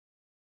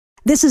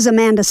This is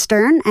Amanda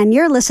Stern, and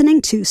you're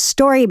listening to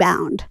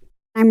Storybound.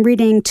 I'm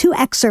reading 2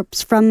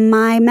 excerpts from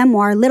my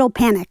memoir, Little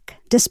Panic,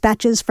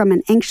 Dispatches from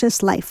an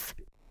Anxious Life.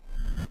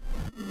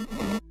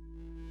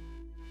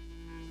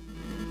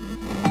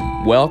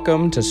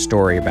 Welcome to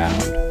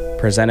Storybound,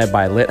 presented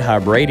by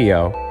LitHub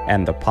Radio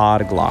and the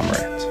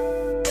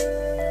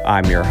Podglomerate.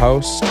 I'm your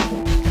host,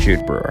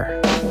 Jude Brewer.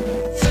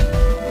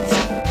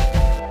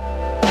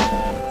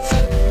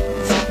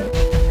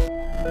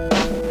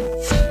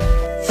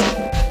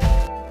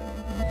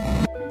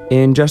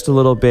 In just a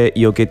little bit,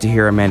 you'll get to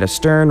hear Amanda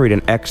Stern read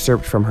an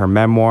excerpt from her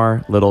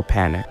memoir, Little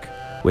Panic,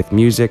 with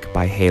music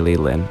by Haley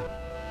Lynn.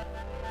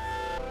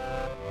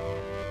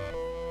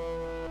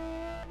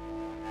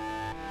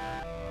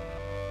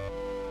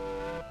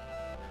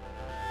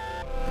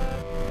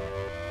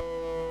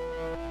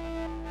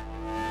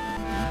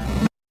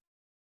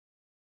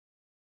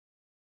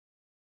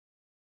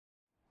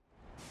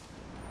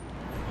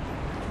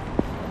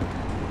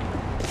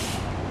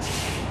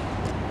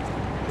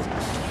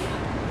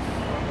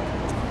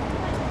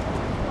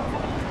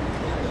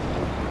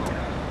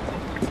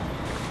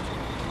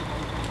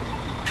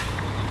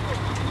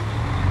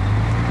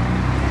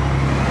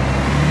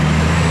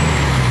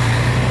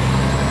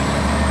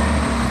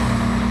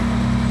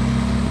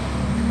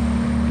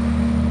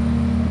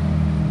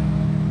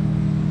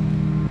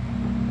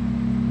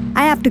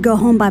 I have to go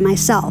home by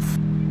myself.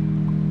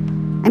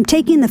 I'm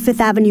taking the Fifth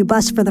Avenue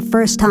bus for the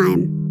first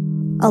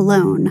time,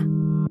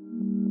 alone.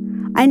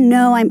 I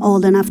know I'm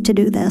old enough to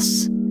do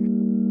this.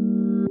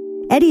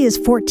 Eddie is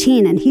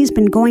 14 and he's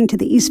been going to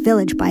the East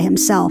Village by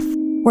himself,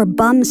 where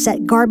bums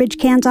set garbage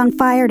cans on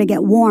fire to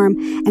get warm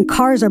and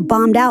cars are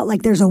bombed out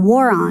like there's a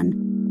war on.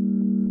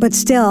 But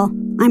still,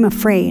 I'm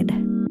afraid.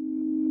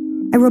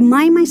 I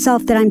remind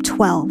myself that I'm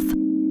 12,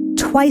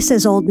 twice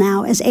as old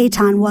now as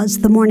Eitan was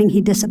the morning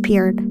he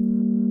disappeared.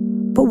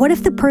 But what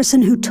if the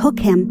person who took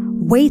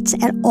him waits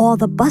at all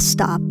the bus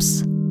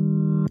stops?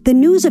 The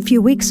news a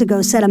few weeks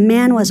ago said a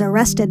man was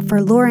arrested for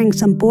luring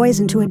some boys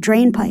into a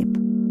drain pipe.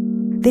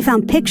 They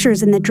found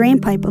pictures in the drain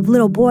pipe of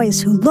little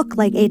boys who look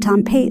like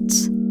Eitan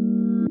Pates.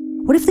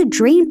 What if the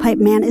drain pipe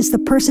man is the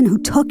person who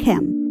took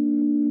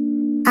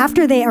him?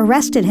 After they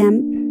arrested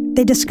him,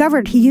 they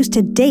discovered he used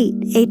to date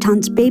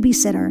Eitan's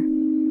babysitter.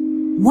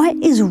 What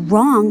is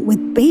wrong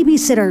with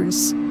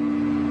babysitters?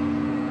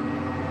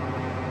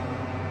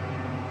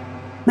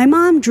 My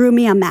mom drew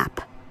me a map.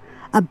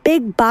 A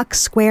big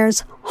box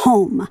squares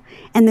home,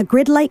 and the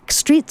grid-like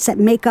streets that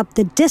make up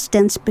the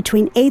distance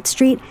between 8th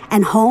Street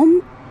and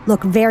home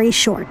look very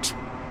short.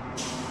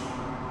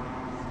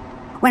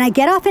 When I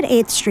get off at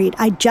 8th Street,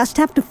 I just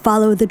have to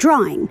follow the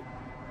drawing.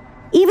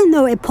 Even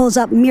though it pulls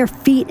up mere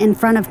feet in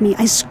front of me,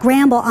 I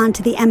scramble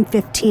onto the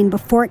M15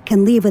 before it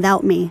can leave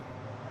without me.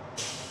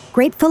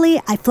 Gratefully,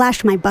 I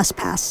flash my bus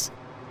pass.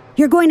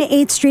 "You're going to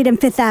 8th Street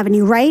and 5th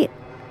Avenue, right?"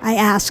 I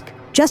ask,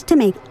 just to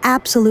make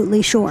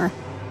absolutely sure.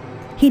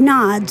 He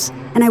nods,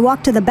 and I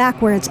walk to the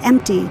back where it's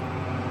empty,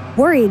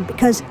 worried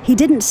because he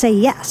didn't say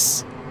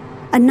yes.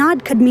 A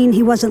nod could mean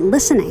he wasn't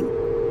listening.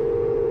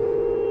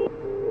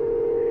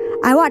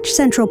 I watch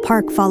Central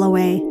Park fall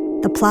away,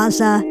 the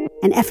Plaza,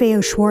 and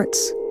FAO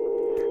Schwartz.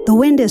 The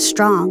wind is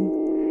strong,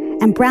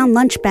 and brown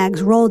lunch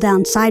bags roll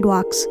down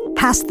sidewalks,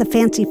 past the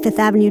fancy Fifth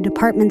Avenue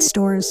department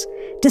stores,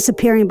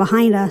 disappearing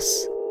behind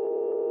us.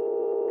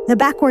 The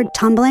backward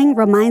tumbling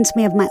reminds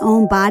me of my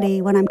own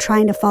body when I'm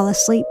trying to fall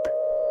asleep.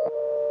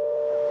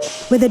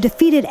 With a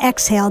defeated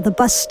exhale, the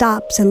bus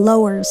stops and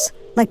lowers,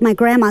 like my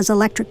grandma's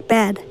electric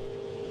bed.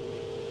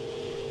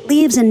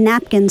 Leaves and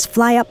napkins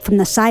fly up from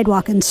the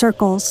sidewalk in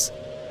circles.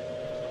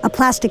 A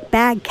plastic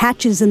bag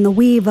catches in the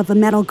weave of a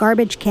metal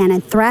garbage can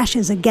and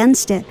thrashes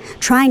against it,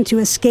 trying to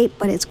escape,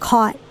 but it's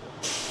caught,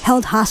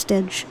 held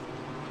hostage.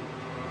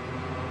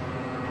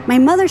 My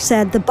mother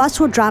said the bus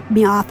will drop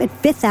me off at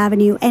 5th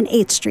Avenue and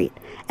 8th Street,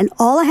 and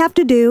all I have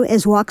to do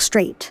is walk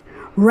straight,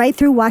 right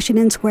through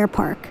Washington Square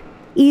Park.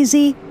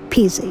 Easy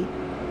peasy.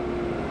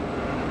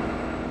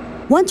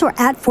 Once we're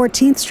at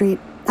 14th Street,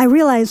 I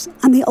realize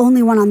I'm the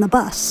only one on the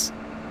bus.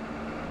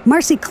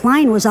 Marcy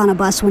Klein was on a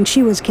bus when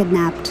she was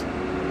kidnapped.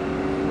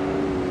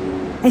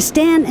 I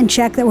stand and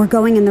check that we're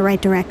going in the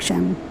right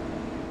direction.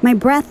 My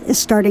breath is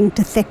starting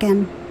to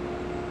thicken.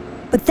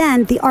 But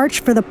then the arch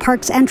for the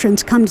park's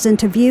entrance comes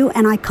into view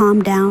and I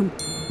calm down,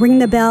 ring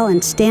the bell,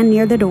 and stand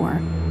near the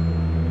door.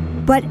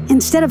 But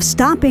instead of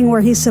stopping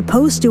where he's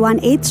supposed to on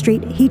 8th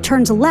Street, he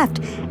turns left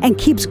and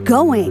keeps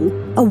going,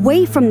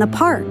 away from the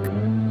park.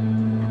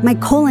 My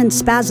colon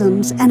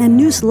spasms and a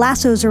noose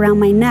lassos around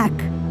my neck.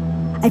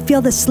 I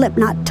feel the slip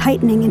knot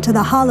tightening into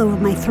the hollow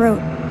of my throat.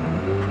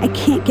 I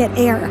can't get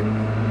air.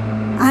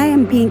 I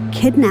am being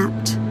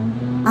kidnapped.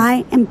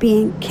 I am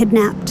being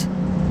kidnapped.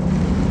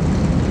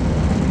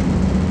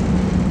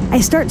 I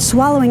start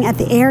swallowing at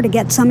the air to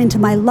get some into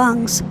my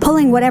lungs,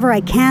 pulling whatever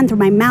I can through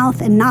my mouth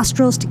and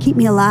nostrils to keep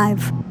me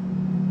alive.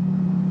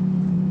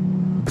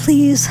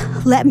 Please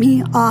let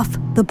me off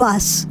the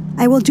bus.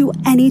 I will do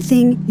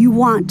anything you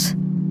want.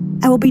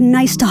 I will be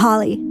nice to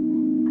Holly.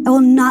 I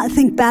will not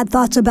think bad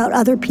thoughts about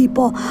other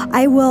people.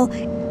 I will...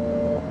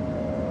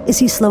 Is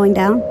he slowing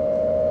down?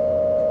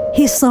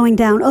 He's slowing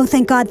down. Oh,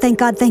 thank God, thank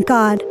God, thank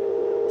God.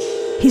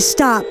 He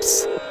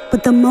stops,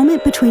 but the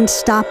moment between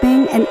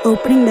stopping and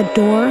opening the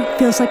door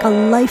feels like a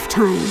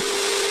lifetime,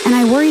 and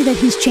I worry that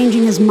he's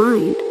changing his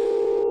mind.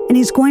 And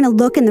he's going to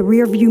look in the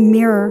rearview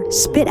mirror,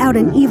 spit out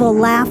an evil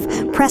laugh,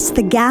 press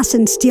the gas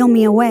and steal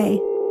me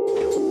away.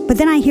 But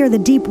then I hear the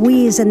deep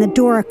wheeze and the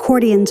door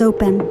accordions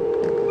open.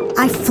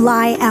 I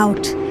fly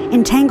out,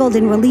 entangled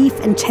in relief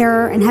and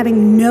terror and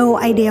having no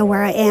idea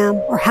where I am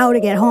or how to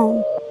get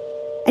home.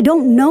 I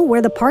don't know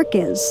where the park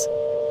is.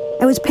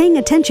 I was paying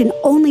attention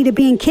only to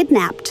being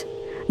kidnapped,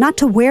 not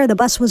to where the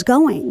bus was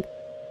going.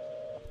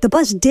 The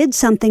bus did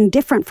something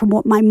different from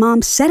what my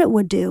mom said it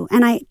would do,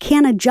 and I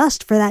can't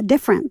adjust for that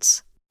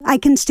difference. I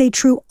can stay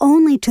true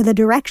only to the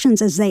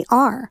directions as they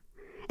are,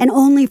 and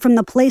only from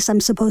the place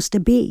I'm supposed to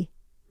be,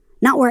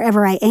 not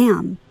wherever I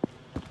am.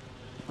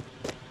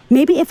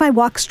 Maybe if I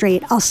walk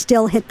straight, I'll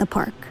still hit the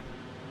park.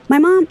 My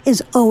mom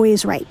is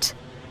always right,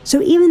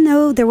 so even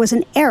though there was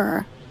an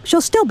error, she'll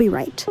still be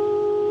right.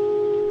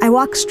 I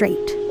walk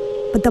straight,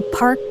 but the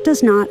park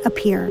does not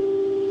appear,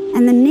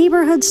 and the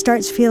neighborhood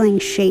starts feeling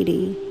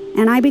shady,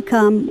 and I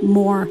become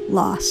more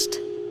lost.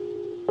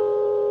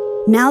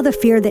 Now the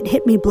fear that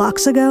hit me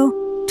blocks ago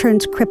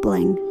turns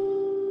crippling.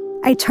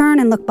 I turn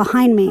and look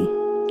behind me.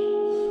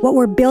 What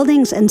were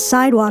buildings and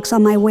sidewalks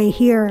on my way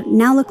here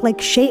now look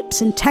like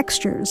shapes and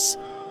textures.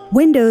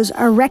 Windows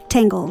are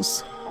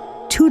rectangles,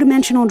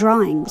 two-dimensional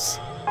drawings.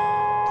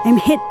 I'm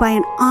hit by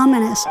an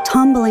ominous,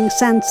 tumbling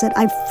sense that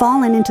I've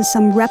fallen into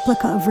some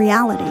replica of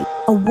reality,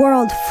 a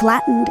world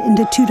flattened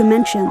into 2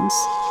 dimensions.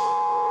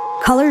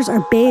 Colors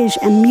are beige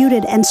and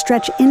muted and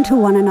stretch into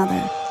one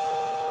another.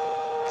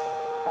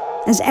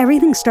 As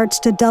everything starts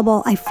to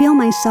double, I feel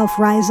myself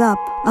rise up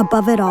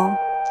above it all,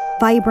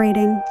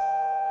 vibrating.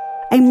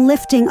 I'm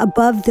lifting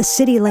above the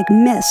city like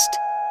mist.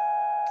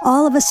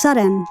 All of a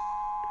sudden,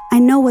 I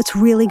know what's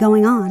really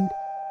going on.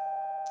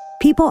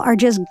 People are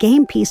just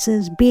game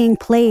pieces being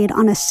played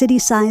on a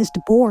city-sized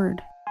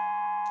board.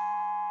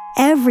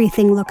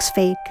 Everything looks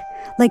fake,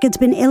 like it's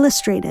been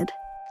illustrated.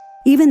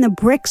 Even the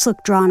bricks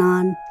look drawn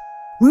on.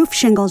 Roof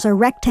shingles are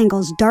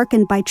rectangles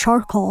darkened by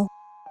charcoal.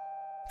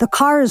 The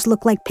cars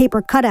look like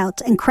paper cutouts,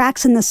 and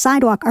cracks in the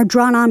sidewalk are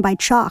drawn on by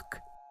chalk.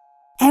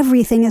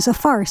 Everything is a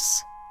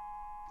farce.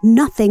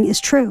 Nothing is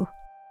true.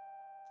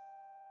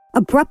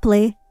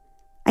 Abruptly,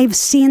 I've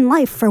seen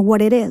life for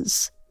what it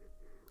is.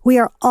 We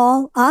are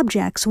all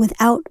objects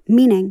without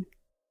meaning.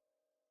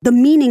 The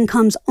meaning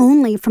comes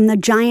only from the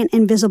giant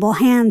invisible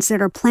hands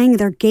that are playing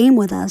their game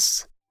with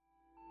us.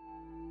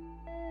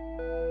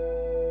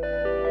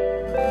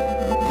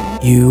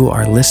 You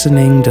are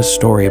listening to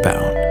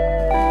Storybound.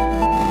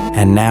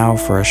 And now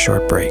for a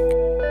short break.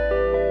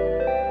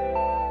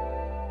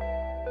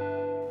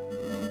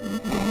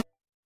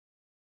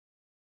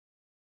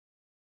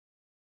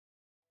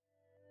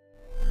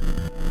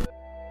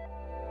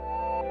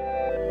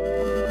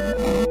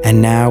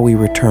 And now we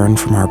return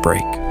from our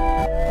break.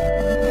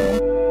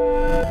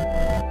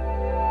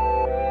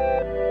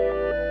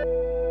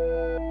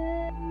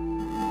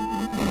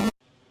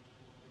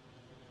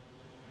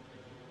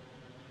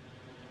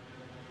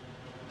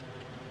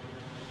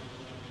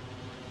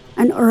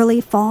 An early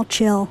fall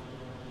chill.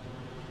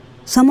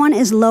 Someone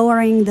is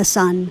lowering the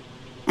sun,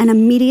 and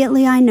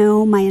immediately I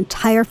know my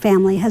entire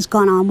family has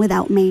gone on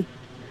without me,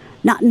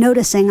 not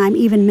noticing I'm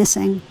even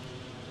missing.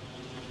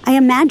 I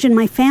imagine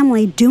my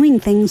family doing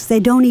things they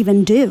don't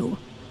even do.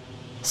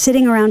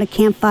 Sitting around a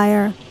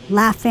campfire,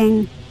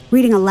 laughing,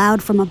 reading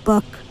aloud from a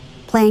book,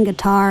 playing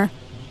guitar,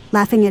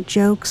 laughing at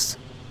jokes,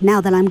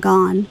 now that I'm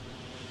gone.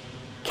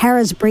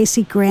 Kara's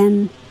bracy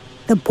grin,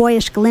 the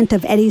boyish glint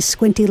of Eddie's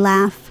squinty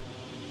laugh,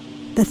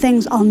 the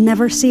things I'll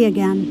never see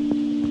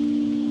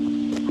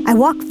again. I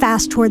walk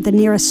fast toward the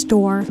nearest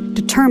store,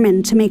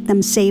 determined to make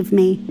them save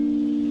me.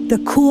 The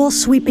cool,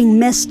 sweeping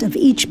mist of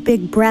each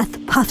big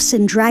breath puffs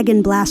and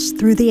dragon blasts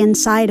through the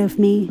inside of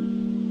me.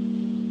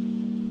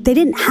 They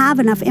didn't have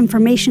enough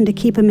information to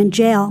keep him in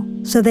jail,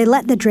 so they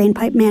let the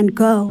drainpipe man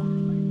go.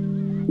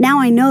 Now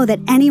I know that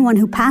anyone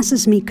who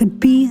passes me could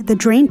be the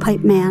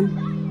drainpipe man.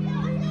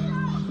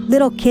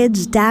 Little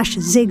kids dash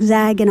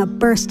zigzag in a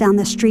burst down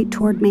the street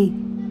toward me.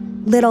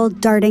 Little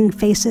darting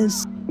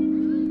faces.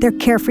 Their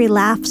carefree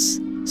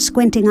laughs,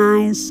 squinting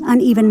eyes,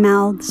 uneven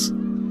mouths,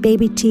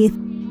 baby teeth,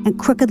 and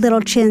crooked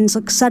little chins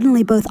look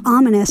suddenly both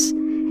ominous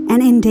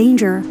and in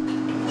danger.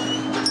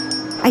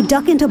 I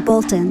duck into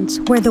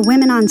Bolton's, where the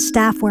women on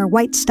staff wear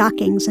white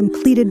stockings and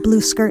pleated blue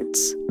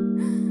skirts.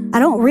 I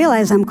don't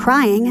realize I'm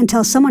crying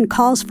until someone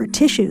calls for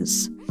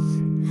tissues.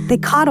 They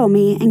coddle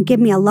me and give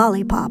me a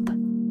lollipop.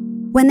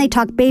 When they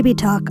talk baby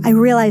talk, I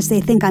realize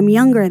they think I'm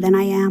younger than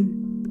I am.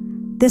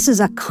 This is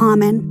a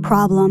common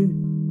problem.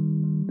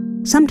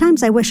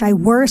 Sometimes I wish I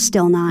were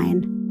still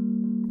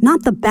 9.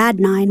 Not the bad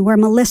 9 where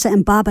Melissa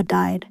and Baba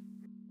died,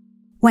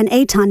 when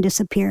Eitan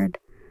disappeared,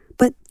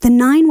 but the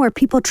 9 where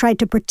people tried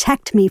to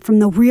protect me from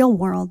the real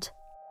world.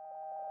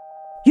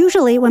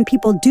 Usually when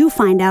people do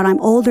find out I'm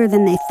older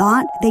than they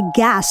thought, they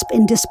gasp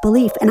in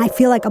disbelief and I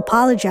feel like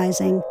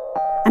apologizing.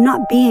 I'm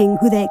not being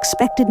who they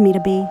expected me to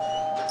be.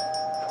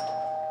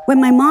 When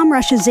my mom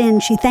rushes in,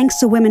 she thanks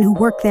the women who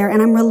work there,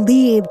 and I'm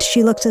relieved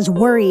she looks as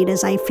worried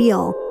as I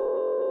feel.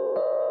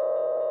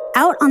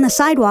 Out on the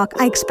sidewalk,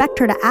 I expect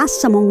her to ask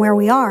someone where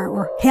we are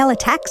or hail a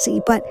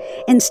taxi, but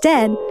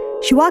instead,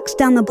 she walks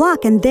down the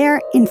block and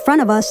there in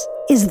front of us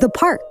is the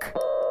park.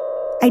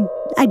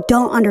 I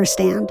don't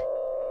understand.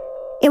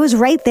 It was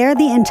right there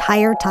the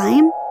entire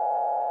time.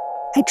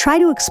 I try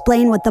to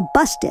explain what the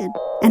bus did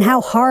and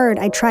how hard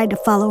I tried to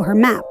follow her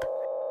map.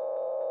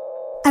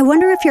 I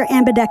wonder if your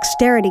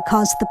ambidexterity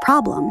caused the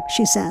problem,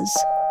 she says.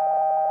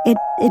 It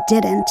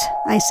didn't,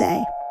 I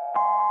say.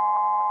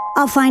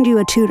 I'll find you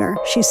a tutor,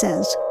 she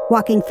says,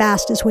 walking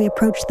fast as we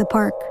approach the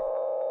park.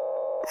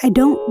 I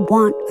don't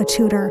want a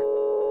tutor.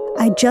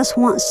 I just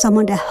want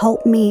someone to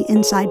help me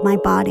inside my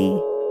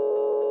body.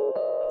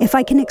 If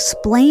I can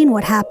explain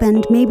what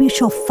happened, maybe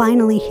she'll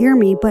finally hear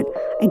me, but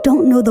I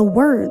don't know the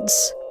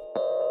words.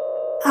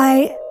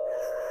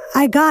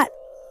 I got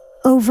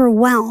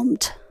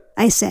overwhelmed,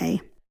 I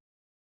say.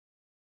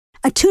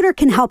 A tutor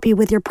can help you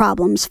with your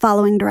problems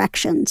following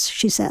directions,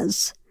 she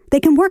says. They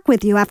can work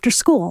with you after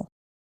school.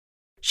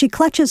 She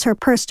clutches her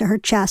purse to her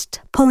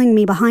chest, pulling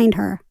me behind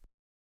her.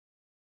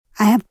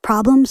 I have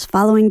problems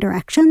following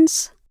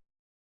directions?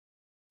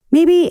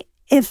 Maybe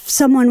if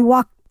someone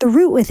walked the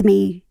route with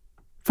me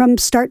from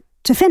start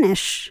to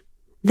finish,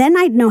 then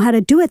I'd know how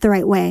to do it the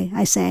right way,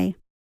 I say.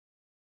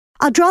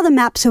 I'll draw the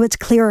map so it's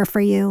clearer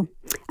for you.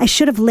 I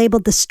should have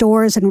labeled the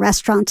stores and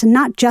restaurants and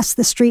not just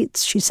the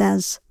streets, she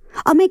says.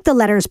 I'll make the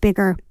letters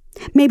bigger.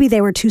 Maybe they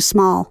were too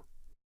small.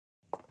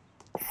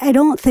 I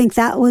don't think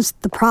that was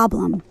the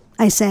problem,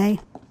 I say.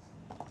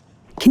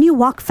 Can you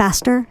walk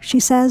faster, she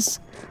says,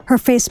 her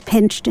face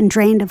pinched and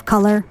drained of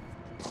color.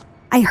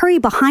 I hurry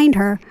behind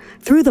her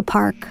through the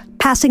park,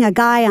 passing a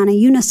guy on a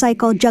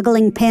unicycle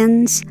juggling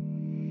pins,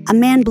 a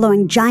man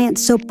blowing giant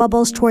soap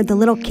bubbles toward the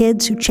little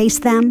kids who chase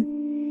them,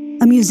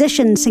 a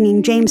musician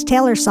singing James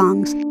Taylor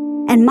songs,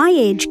 and my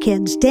age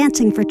kids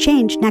dancing for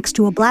change next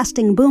to a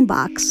blasting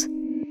boombox.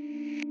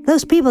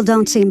 Those people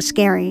don't seem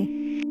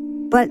scary,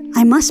 but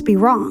I must be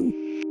wrong.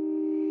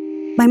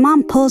 My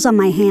mom pulls on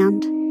my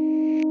hand.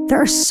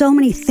 There are so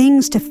many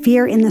things to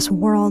fear in this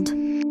world.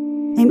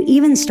 I'm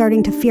even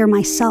starting to fear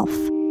myself.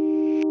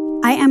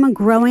 I am a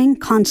growing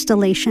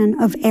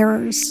constellation of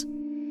errors.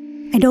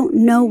 I don't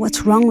know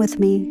what's wrong with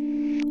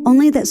me,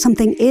 only that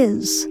something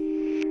is.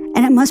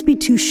 And it must be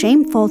too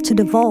shameful to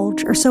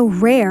divulge or so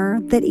rare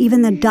that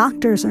even the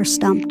doctors are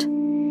stumped.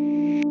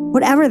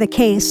 Whatever the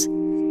case,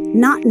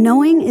 not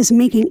knowing is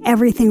making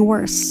everything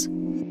worse.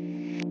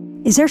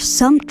 Is there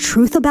some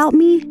truth about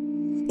me?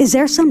 Is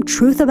there some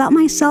truth about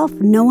myself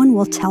no one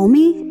will tell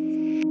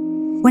me?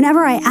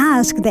 Whenever I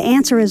ask, the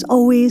answer is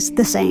always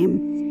the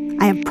same.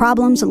 I have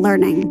problems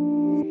learning.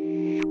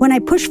 When I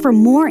push for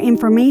more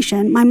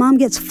information, my mom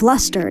gets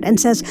flustered and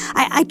says,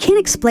 I can't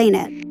explain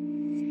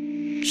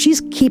it.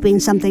 She's keeping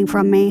something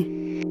from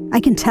me. I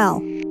can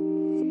tell.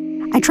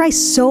 I try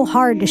so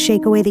hard to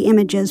shake away the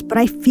images, but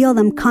I feel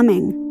them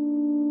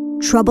coming.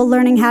 Trouble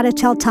learning how to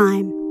tell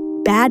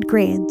time, bad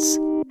grades,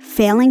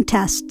 failing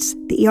tests,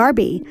 the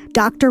ERB,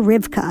 Dr.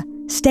 Rivka,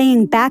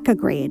 staying back a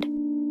grade,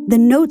 the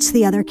notes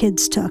the other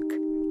kids took,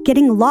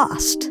 getting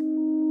lost.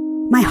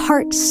 My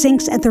heart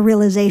sinks at the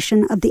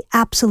realization of the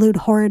absolute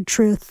horrid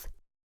truth.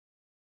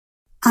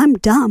 I'm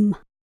dumb.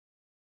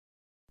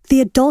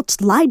 The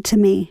adults lied to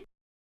me.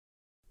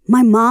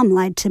 My mom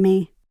lied to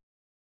me.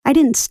 I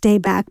didn't stay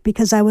back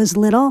because I was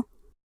little.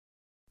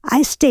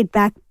 I stayed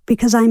back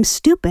because I'm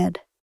stupid.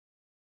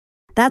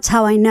 That's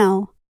how I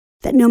know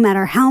that no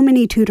matter how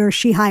many tutors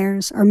she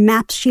hires or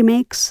maps she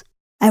makes,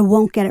 I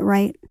won't get it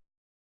right.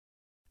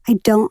 I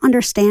don't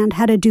understand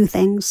how to do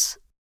things.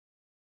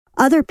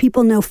 Other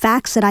people know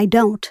facts that I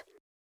don't.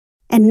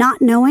 And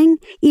not knowing,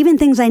 even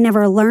things I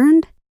never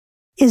learned,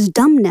 is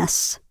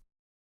dumbness.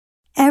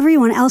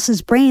 Everyone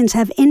else's brains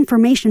have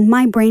information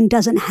my brain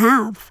doesn't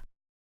have.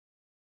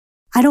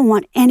 I don't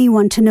want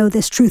anyone to know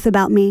this truth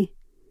about me.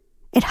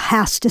 It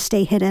has to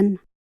stay hidden.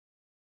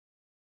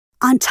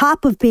 On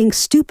top of being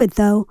stupid,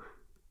 though,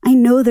 I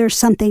know there's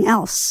something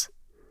else.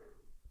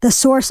 The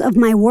source of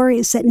my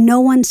worries that no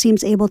one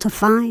seems able to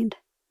find.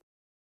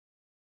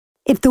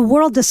 If the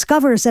world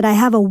discovers that I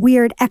have a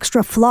weird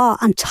extra flaw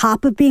on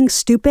top of being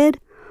stupid,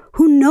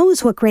 who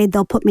knows what grade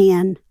they'll put me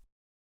in?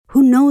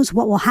 Who knows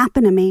what will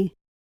happen to me?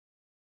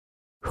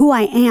 Who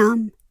I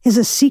am is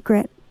a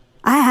secret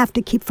I have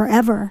to keep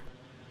forever.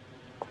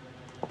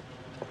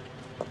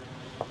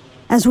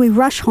 As we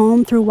rush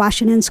home through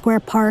Washington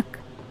Square Park,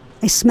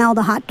 I smell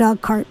the hot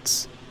dog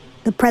carts,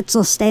 the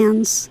pretzel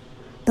stands,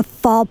 the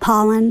fall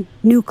pollen,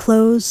 new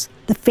clothes,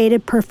 the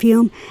faded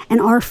perfume,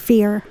 and our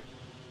fear.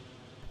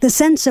 The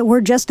sense that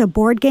we're just a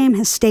board game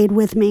has stayed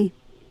with me,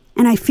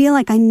 and I feel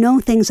like I know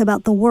things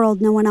about the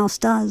world no one else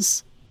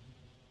does.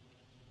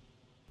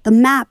 The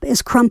map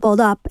is crumpled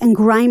up and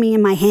grimy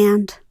in my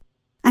hand.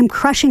 I'm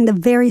crushing the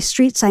very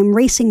streets I'm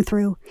racing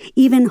through,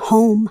 even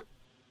home.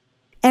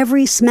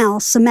 Every smell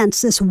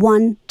cements this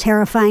one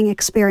terrifying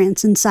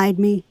experience inside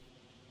me.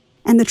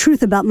 And the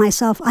truth about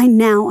myself I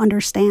now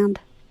understand.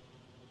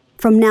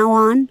 From now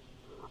on,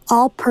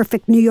 all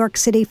perfect New York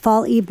City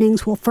fall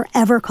evenings will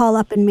forever call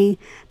up in me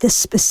this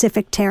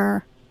specific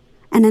terror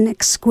and an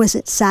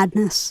exquisite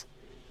sadness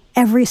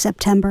every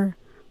September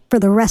for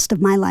the rest of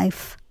my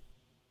life.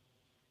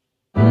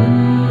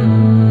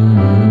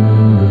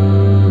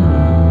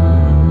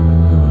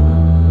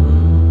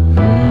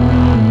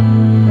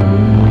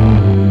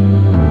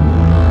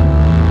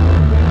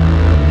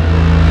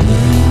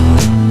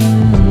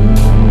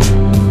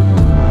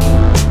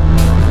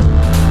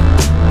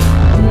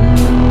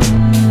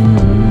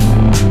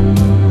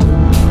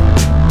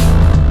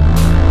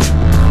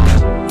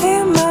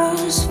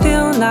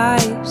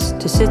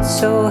 To sit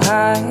so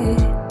high,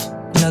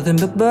 nothing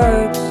but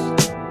birds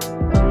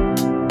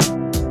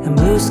and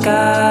blue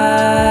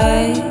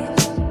skies.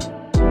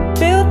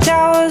 Build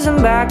towers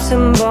and backs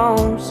and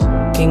bones,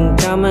 king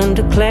coming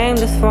to claim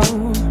the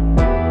throne.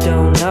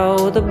 Don't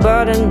know the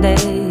burden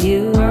that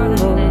you hold.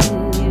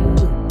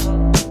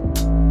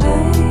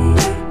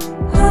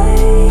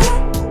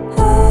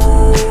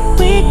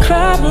 We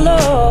cry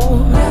below.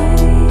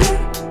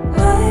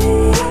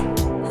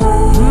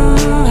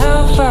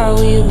 How far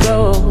will you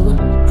go?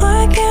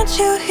 Can't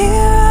you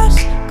hear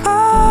us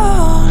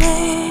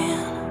calling?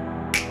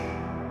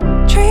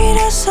 Treat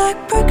us like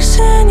bricks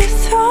in your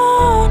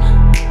throne.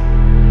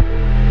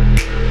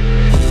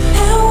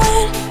 And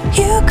when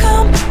you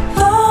come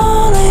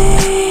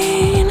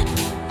falling,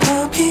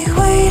 we'll be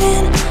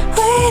waiting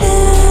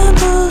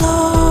below.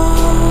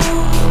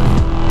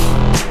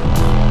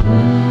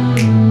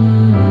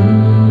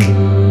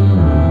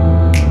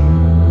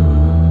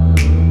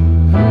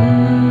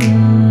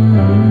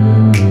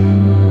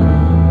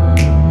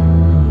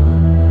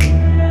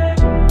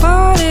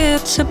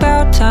 It's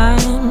about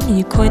time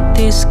you quit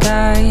these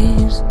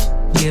skies.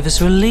 Give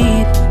us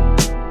relief,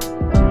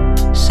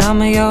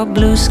 some of your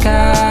blue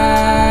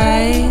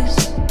skies.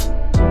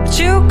 But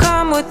you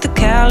come with the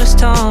callous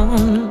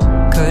tone,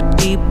 cut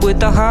deep with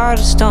the heart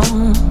of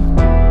stone.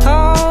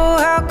 Oh,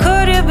 how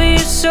could it be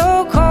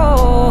so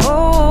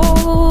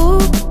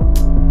cold?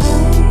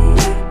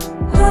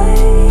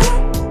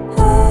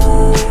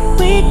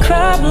 We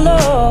cry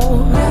below.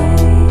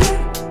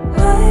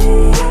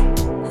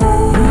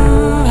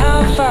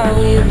 How far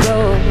will you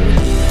go?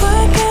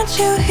 Why can't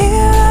you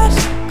hear us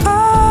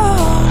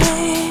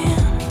calling?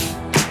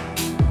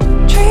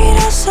 Treat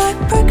us like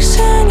bricks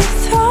in your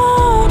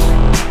throne.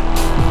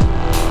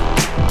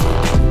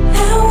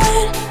 And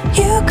when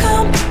you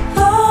come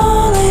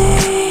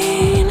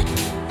falling,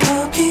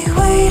 we'll be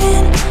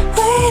waiting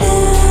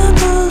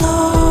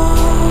below.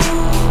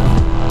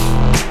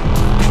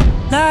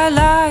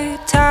 Lie,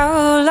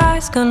 tower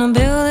lies, gonna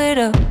build it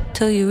up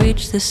till you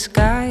reach the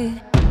sky.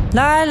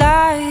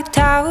 Lie,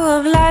 tower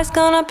of lies,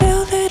 gonna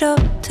build it up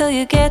till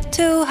you get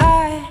too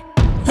high.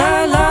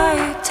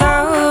 Lie,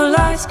 tower of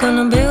lies,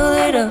 gonna build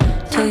it up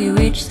till you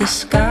reach the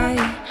sky.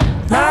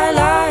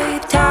 Lie,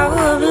 tower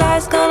of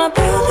lies, gonna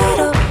build it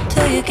up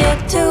till you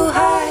get too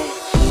high.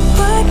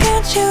 Why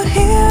can't you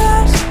hear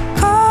us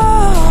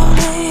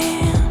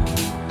calling?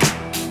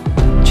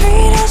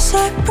 Treat us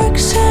like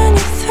bricks in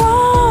your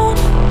throne.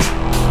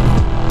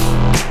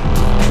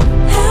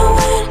 And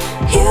when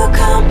you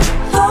come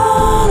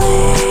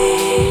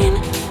falling,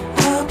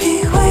 we'll be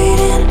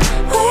waiting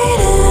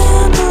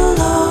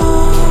below.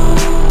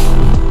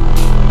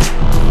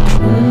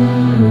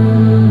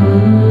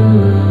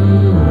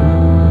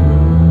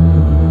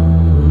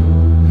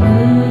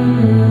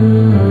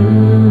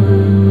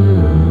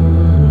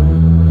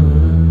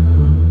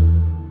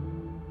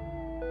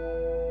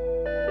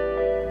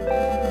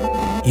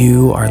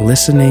 You are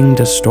listening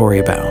to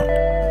Storybound.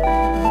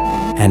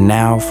 And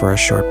now for a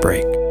short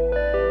break.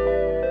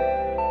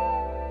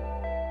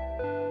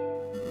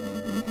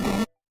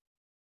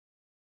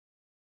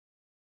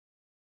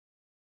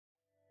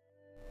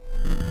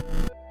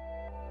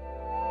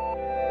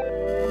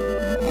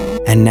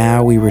 And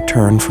now we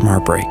return from our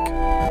break.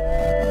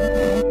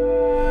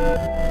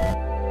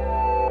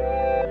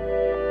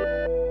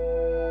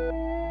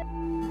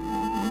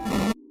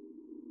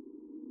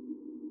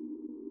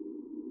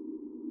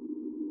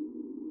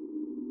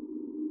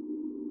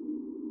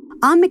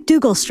 On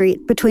McDougal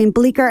Street, between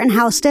Bleecker and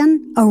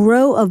Houston, a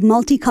row of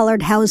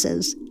multicolored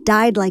houses,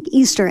 dyed like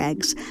Easter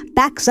eggs,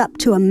 backs up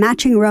to a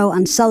matching row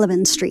on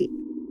Sullivan Street.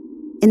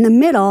 In the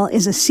middle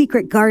is a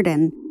secret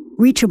garden,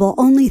 reachable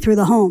only through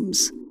the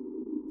homes.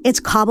 Its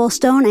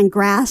cobblestone and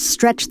grass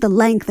stretch the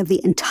length of the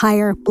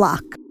entire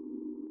block.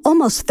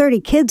 Almost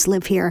 30 kids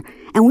live here,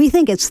 and we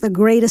think it's the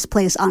greatest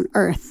place on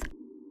earth.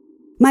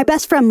 My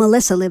best friend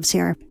Melissa lives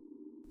here.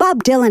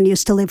 Bob Dylan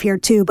used to live here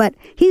too, but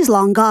he's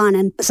long gone,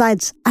 and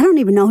besides, I don't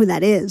even know who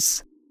that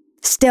is.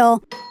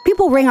 Still,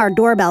 people ring our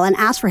doorbell and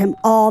ask for him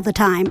all the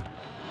time.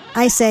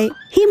 I say,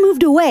 he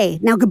moved away,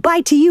 now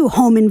goodbye to you,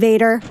 home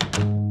invader.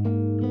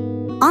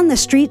 On the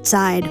street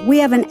side, we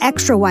have an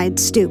extra wide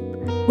stoop,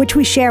 which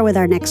we share with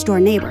our next door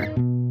neighbor.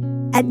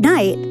 At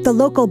night, the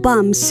local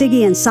bums,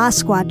 Siggy and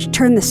Sasquatch,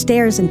 turn the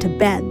stairs into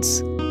beds.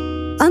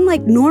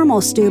 Unlike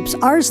normal stoops,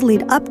 ours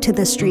lead up to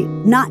the street,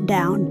 not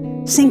down.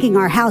 sinking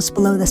our house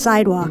below the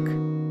sidewalk.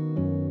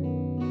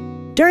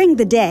 During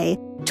the day,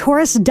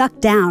 tourists duck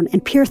down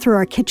and peer through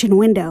our kitchen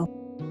window.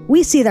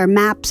 We see their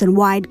maps and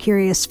wide,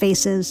 curious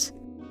faces.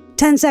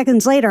 10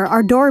 seconds later,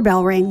 our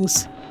doorbell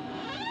rings.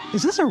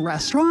 Is this a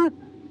restaurant?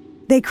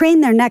 They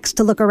crane their necks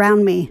to look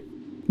around me.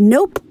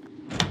 Nope.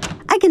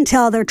 I can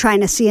tell they're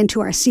trying to see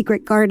into our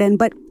secret garden,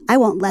 but I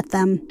won't let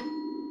them.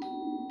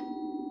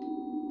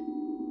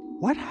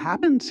 What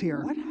happens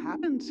here? What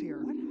happens here?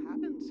 What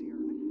happens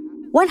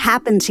here? What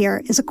happens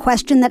here is a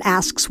question that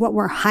asks what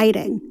we're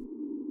hiding,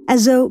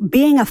 as though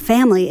being a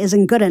family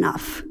isn't good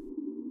enough.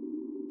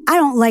 I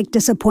don't like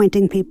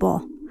disappointing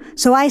people,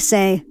 so I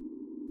say,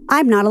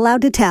 I'm not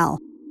allowed to tell,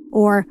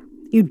 or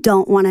you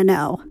don't want to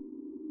know.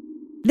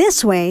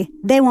 This way,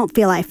 they won't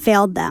feel I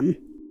failed them.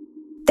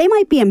 They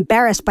might be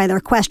embarrassed by their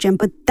question,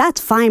 but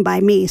that's fine by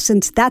me,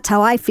 since that's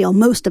how I feel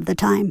most of the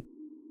time.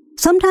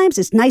 Sometimes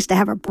it's nice to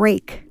have a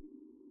break.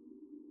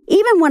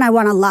 Even when I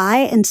want to lie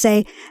and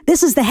say,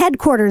 this is the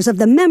headquarters of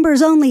the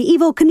members-only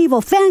Evel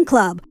Knievel fan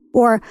club,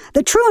 or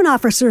the Truant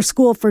Officer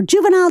School for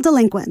Juvenile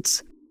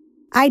Delinquents.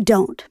 I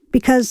don't,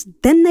 because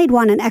then they'd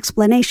want an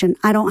explanation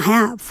I don't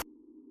have.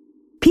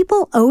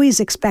 People always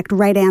expect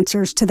right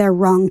answers to their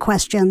wrong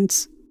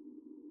questions.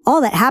 All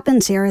that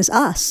happens here is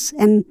us,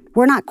 and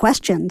we're not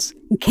questions,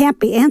 and can't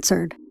be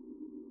answered.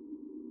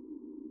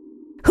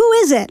 Who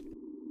is it?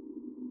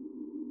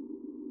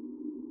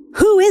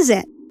 Who is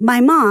it?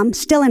 My mom,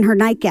 still in her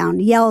nightgown,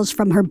 yells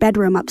from her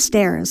bedroom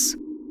upstairs.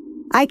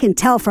 I can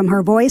tell from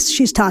her voice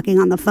she's talking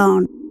on the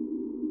phone.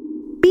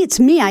 Beats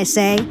me, I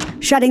say,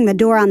 shutting the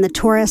door on the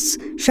tourists,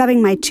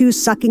 shoving my 2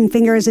 sucking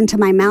fingers into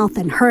my mouth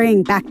and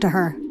hurrying back to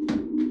her.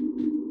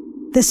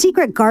 The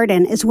secret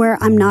garden is where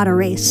I'm not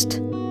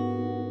erased.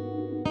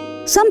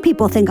 Some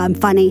people think I'm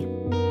funny.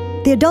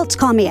 The adults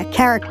call me a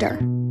character.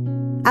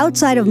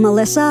 Outside of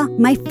Melissa,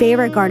 my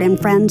favorite garden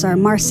friends are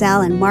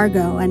Marcel and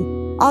Margot,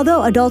 and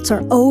although adults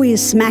are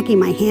always smacking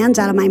my hands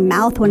out of my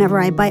mouth whenever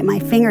I bite my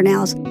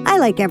fingernails, I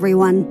like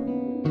everyone.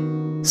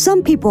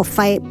 Some people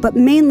fight, but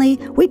mainly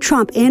we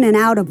tromp in and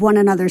out of one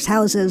another's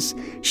houses,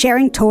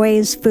 sharing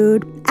toys,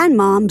 food, and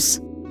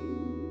moms.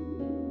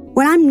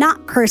 When I'm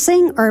not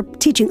cursing or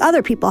teaching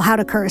other people how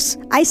to curse,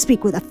 I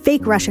speak with a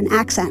fake Russian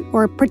accent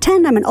or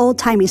pretend I'm an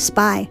old-timey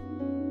spy.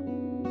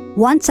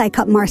 Once I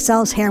cut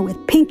Marcel's hair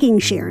with pinking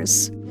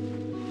shears.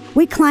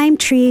 We climb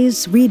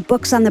trees, read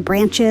books on the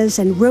branches,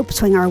 and rope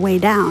swing our way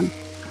down.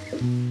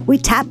 We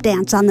tap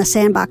dance on the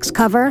sandbox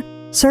cover,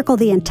 circle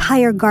the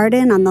entire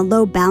garden on the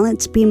low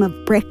balance beam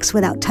of bricks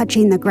without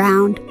touching the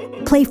ground,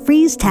 play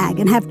freeze tag,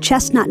 and have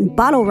chestnut and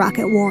bottle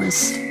rocket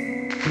wars.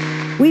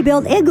 We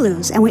build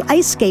igloos and we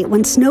ice skate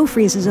when snow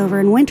freezes over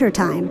in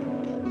wintertime.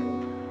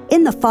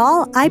 In the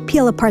fall, I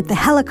peel apart the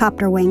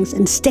helicopter wings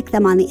and stick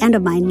them on the end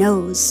of my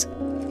nose.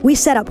 We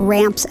set up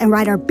ramps and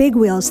ride our big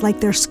wheels like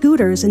they're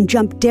scooters and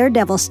jump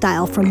daredevil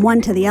style from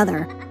one to the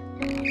other.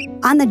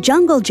 On the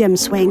jungle gym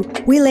swing,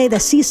 we lay the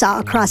seesaw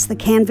across the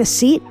canvas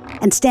seat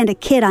and stand a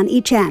kid on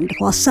each end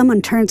while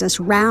someone turns us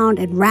round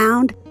and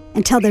round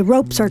until the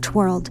ropes are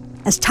twirled,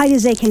 as tight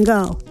as they can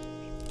go.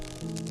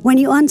 When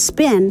you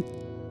unspin,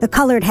 the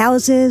colored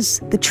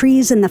houses, the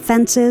trees and the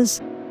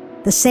fences,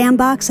 the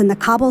sandbox and the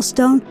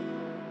cobblestone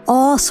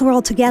all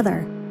swirl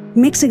together,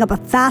 mixing up a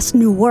fast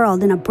new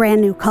world in a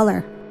brand new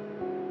color.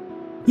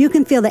 You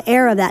can feel the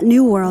air of that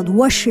new world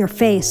whoosh your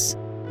face,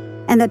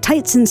 and the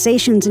tight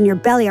sensations in your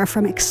belly are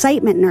from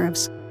excitement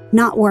nerves,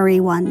 not worry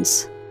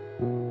ones.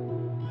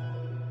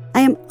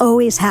 I am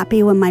always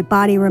happy when my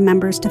body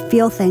remembers to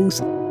feel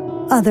things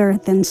other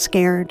than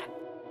scared.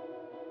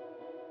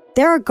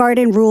 There are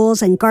garden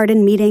rules and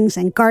garden meetings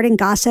and garden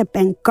gossip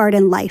and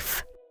garden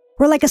life.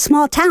 We're like a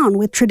small town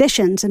with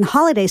traditions and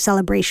holiday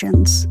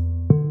celebrations.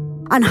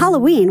 On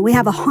Halloween, we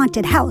have a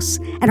haunted house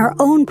and our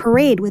own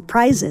parade with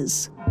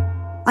prizes.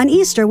 On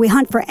Easter, we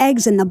hunt for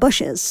eggs in the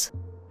bushes.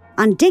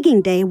 On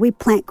Digging Day, we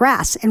plant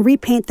grass and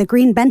repaint the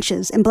green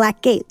benches and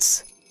black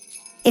gates.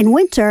 In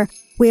winter,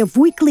 we have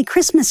weekly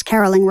Christmas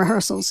caroling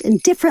rehearsals in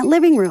different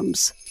living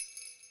rooms.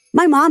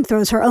 My mom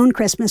throws her own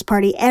Christmas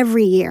party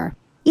every year,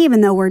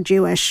 even though we're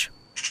Jewish.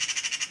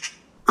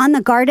 On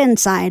the garden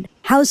side,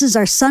 houses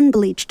are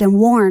sun-bleached and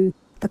worn,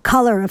 the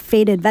color of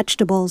faded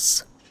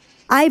vegetables.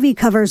 Ivy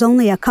covers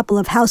only a couple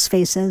of house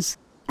faces,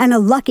 and a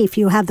lucky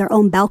few have their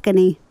own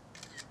balcony.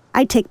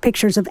 I take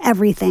pictures of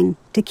everything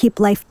to keep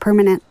life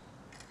permanent.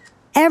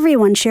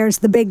 Everyone shares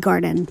the big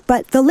garden,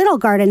 but the little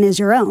garden is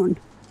your own.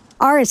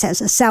 Ours has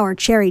a sour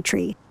cherry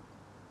tree.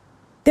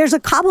 There's a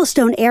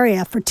cobblestone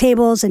area for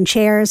tables and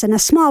chairs and a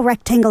small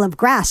rectangle of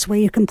grass where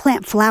you can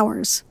plant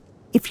flowers,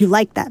 if you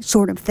like that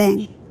sort of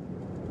thing.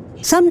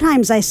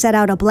 Sometimes I set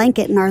out a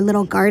blanket in our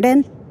little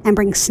garden and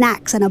bring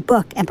snacks and a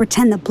book and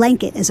pretend the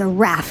blanket is a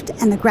raft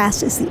and the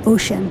grass is the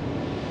ocean.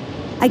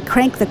 I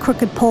crank the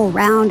crooked pole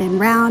round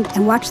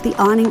and watch the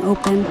awning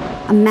open,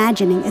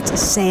 imagining it's a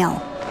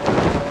sail.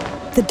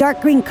 The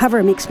dark green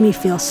cover makes me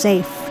feel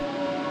safe.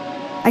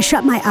 I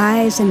shut my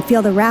eyes and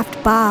feel the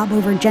raft bob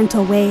over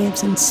gentle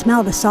waves and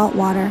smell the salt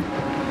water.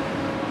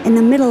 In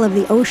the middle of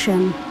the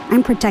ocean,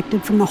 I'm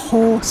protected from the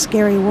whole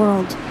scary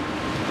world.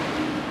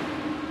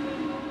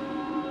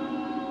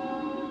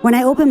 When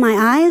I open my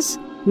eyes,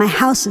 my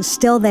house is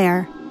still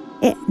there.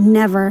 It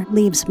never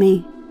leaves me.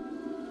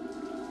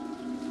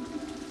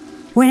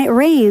 When it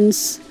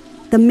rains,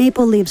 the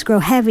maple leaves grow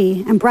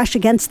heavy and brush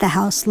against the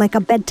house like a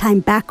bedtime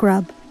back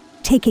rub,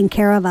 taking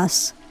care of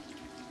us.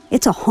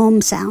 It's a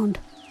home sound,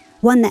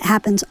 one that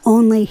happens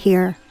only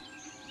here.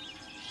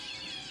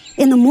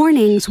 In the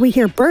mornings, we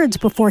hear birds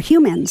before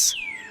humans.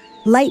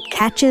 Light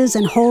catches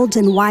and holds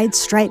in wide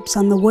stripes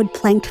on the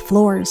wood-planked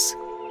floors.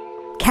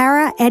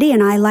 Kara, Eddie,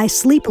 and I lie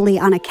sleepily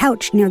on a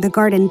couch near the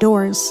garden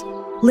doors,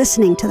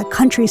 listening to the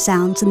country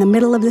sounds in the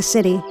middle of the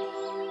city,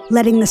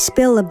 letting the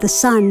spill of the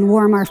sun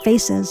warm our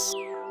faces.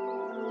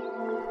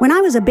 When I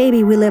was a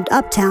baby, we lived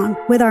uptown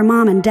with our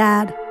mom and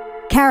dad.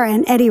 Kara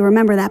and Eddie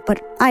remember that, but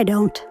I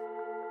don't.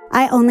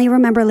 I only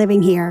remember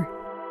living here.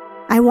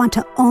 I want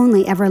to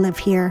only ever live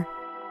here,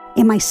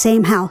 in my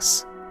same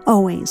house,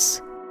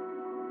 always.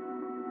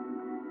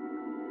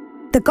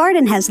 The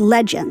garden has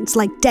legends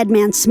like Dead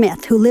Man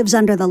Smith, who lives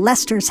under the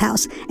Lester's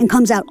house and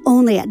comes out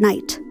only at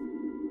night.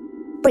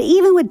 But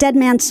even with Dead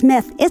Man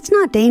Smith, it's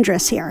not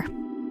dangerous here.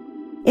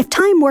 If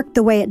time worked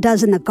the way it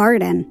does in the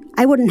garden,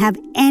 I wouldn't have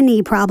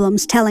any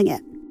problems telling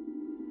it.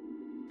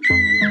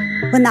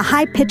 When the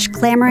high-pitched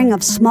clamoring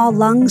of small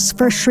lungs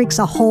first shrieks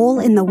a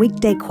hole in the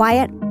weekday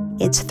quiet,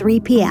 it's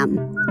 3 p.m.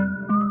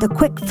 The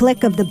quick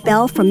flick of the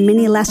bell from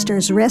Minnie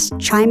Lester's wrist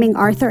chiming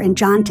Arthur and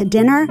John to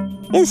dinner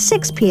is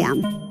 6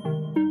 p.m.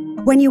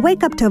 When you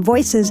wake up to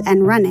voices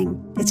and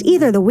running, it's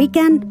either the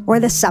weekend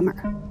or the summer.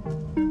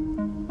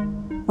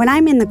 When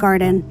I'm in the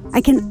garden,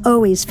 I can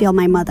always feel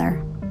my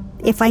mother.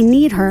 If I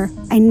need her,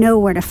 I know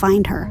where to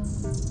find her.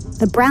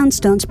 The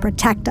brownstones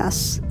protect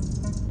us.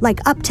 Like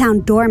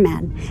uptown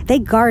doormen, they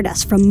guard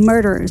us from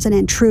murderers and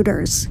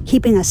intruders,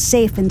 keeping us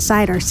safe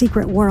inside our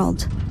secret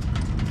world.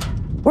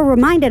 We're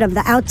reminded of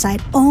the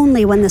outside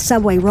only when the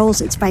subway rolls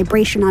its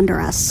vibration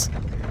under us.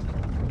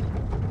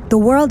 The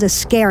world is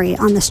scary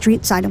on the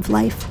street side of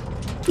life.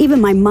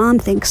 Even my mom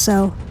thinks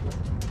so.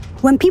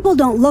 When people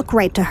don't look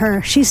right to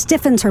her, she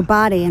stiffens her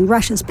body and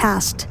rushes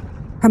past.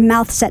 Her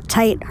mouth set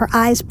tight, her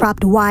eyes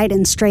propped wide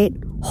and straight,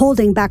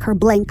 holding back her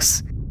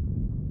blinks.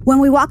 When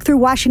we walk through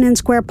Washington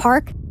Square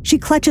Park, she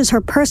clutches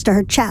her purse to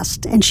her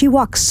chest, and she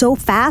walks so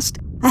fast,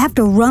 I have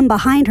to run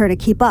behind her to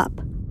keep up.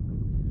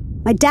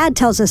 My dad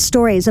tells us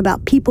stories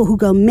about people who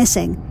go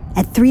missing,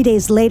 and 3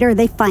 days later,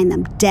 they find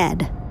them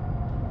dead.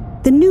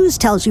 The news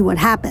tells you what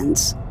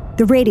happens.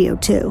 The radio,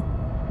 too.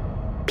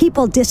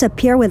 People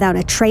disappear without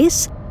a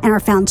trace and are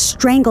found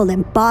strangled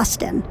in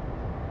Boston.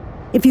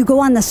 If you go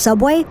on the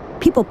subway,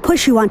 people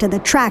push you onto the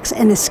tracks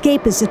and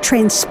escape as the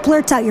train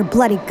splurts out your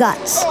bloody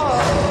guts.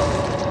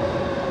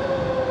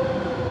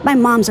 My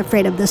mom's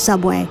afraid of the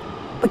subway,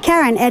 but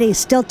Kara and Eddie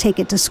still take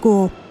it to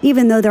school,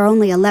 even though they're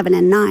only 11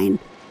 and 9.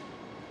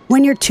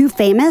 When you're too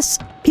famous,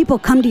 people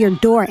come to your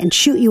door and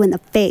shoot you in the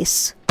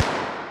face.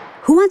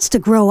 Who wants to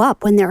grow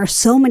up when there are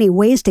so many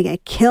ways to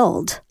get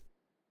killed?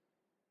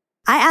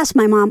 I ask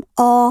my mom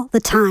all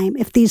the time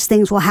if these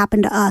things will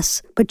happen to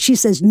us, but she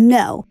says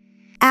no,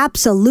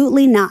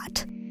 absolutely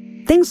not.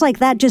 Things like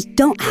that just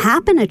don't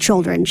happen to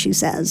children, she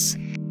says.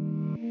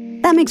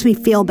 That makes me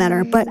feel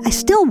better, but I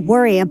still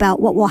worry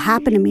about what will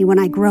happen to me when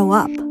I grow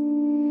up.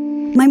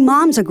 My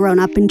mom's a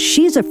grown-up and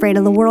she's afraid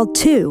of the world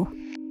too.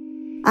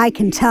 I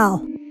can tell.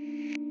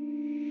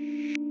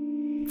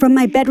 From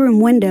my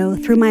bedroom window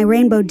through my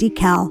rainbow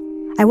decal,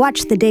 I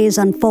watch the days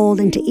unfold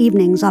into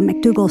evenings on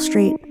McDougal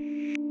Street.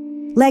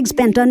 Legs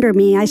bent under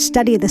me, I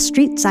study the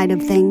street side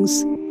of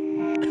things.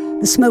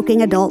 The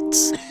smoking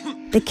adults,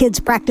 the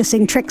kids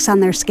practicing tricks on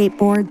their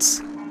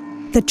skateboards,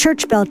 the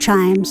church bell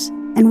chimes,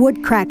 and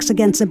wood cracks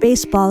against a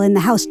baseball in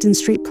the Houston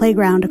Street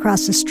playground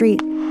across the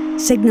street,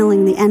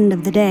 signaling the end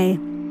of the day.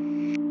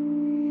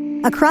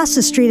 Across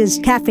the street is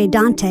Cafe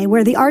Dante,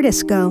 where the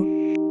artists go,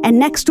 and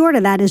next door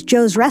to that is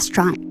Joe's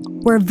Restaurant,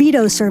 where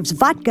Vito serves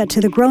vodka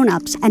to the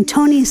grown-ups and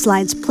Tony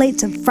slides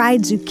plates of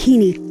fried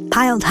zucchini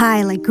piled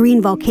high like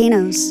green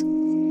volcanoes.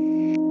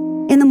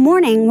 In the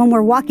morning when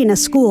we're walking to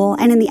school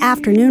and in the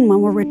afternoon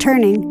when we're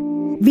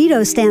returning,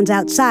 Vito stands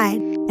outside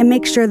and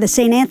makes sure the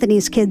St.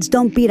 Anthony's kids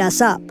don't beat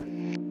us up.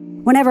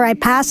 Whenever I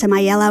pass him,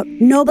 I yell out,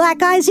 "No black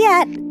guys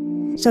yet!"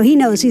 So he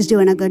knows he's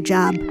doing a good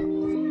job.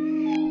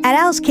 At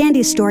Al's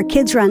candy store,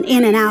 kids run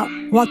in and out,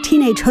 while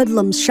teenage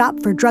hoodlums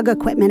shop for drug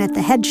equipment at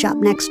the head shop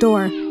next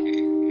door.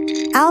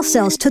 Al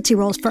sells Tootsie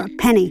Rolls for a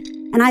penny,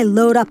 and I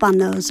load up on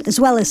those, as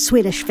well as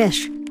Swedish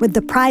Fish, with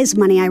the prize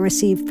money I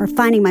received for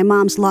finding my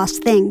mom's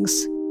lost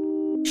things.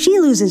 She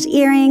loses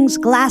earrings,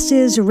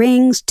 glasses,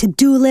 rings,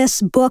 to-do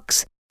lists,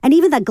 books, and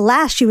even the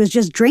glass she was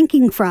just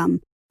drinking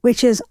from,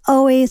 which is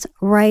always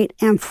right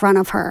in front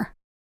of her.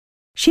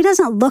 She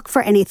doesn't look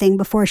for anything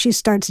before she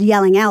starts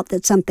yelling out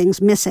that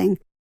something's missing.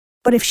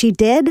 But if she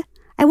did,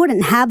 I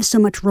wouldn't have so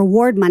much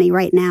reward money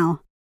right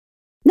now.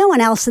 No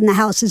one else in the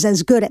house is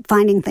as good at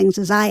finding things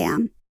as I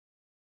am.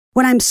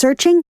 When I'm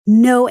searching,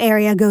 no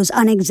area goes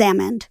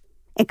unexamined,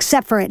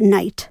 except for at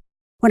night,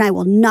 when I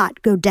will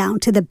not go down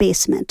to the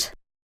basement.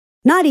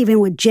 Not even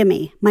with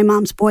Jimmy, my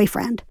mom's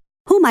boyfriend,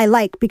 whom I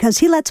like because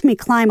he lets me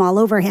climb all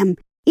over him,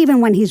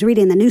 even when he's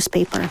reading the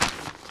newspaper.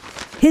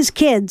 His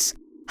kids,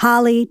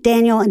 Holly,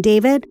 Daniel, and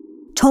David,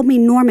 told me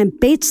Norman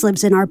Bates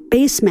lives in our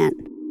basement.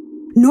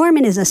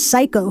 Norman is a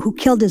psycho who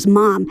killed his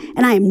mom,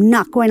 and I am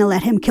not going to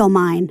let him kill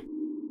mine.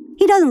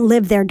 He doesn't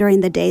live there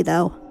during the day,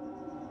 though.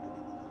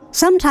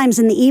 Sometimes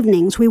in the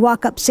evenings, we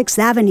walk up 6th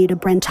Avenue to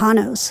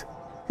Brentano's.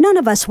 None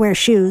of us wear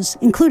shoes,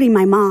 including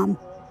my mom.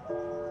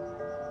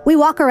 We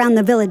walk around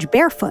the village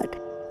barefoot,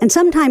 and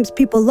sometimes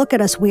people look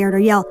at us weird or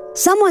yell,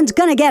 "Someone's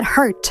gonna get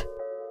hurt!"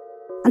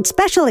 On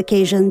special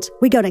occasions,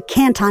 we go to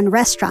Canton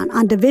Restaurant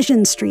on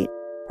Division Street,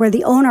 where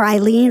the owner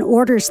Eileen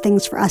orders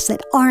things for us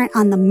that aren't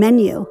on the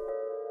menu.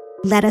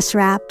 Lettuce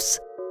wraps,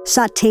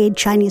 sautéed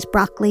Chinese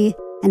broccoli,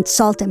 and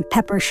salt and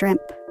pepper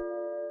shrimp.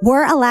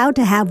 We're allowed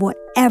to have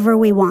whatever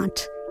we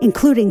want,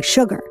 including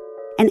sugar,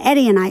 and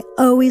Eddie and I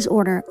always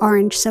order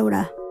orange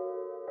soda.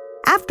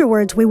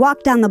 Afterwards, we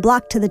walk down the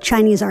block to the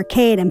Chinese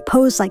arcade and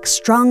pose like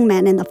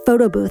strongmen in the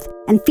photo booth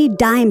and feed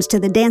dimes to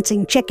the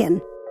dancing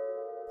chicken.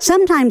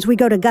 Sometimes we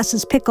go to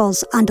Gus's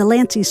Pickles on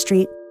Delancey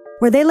Street,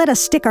 where they let us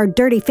stick our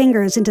dirty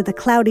fingers into the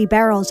cloudy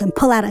barrels and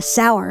pull out a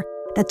sour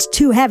that's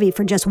too heavy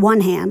for just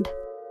one hand.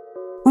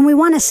 When we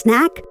want a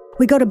snack,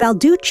 we go to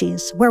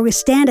Balducci's, where we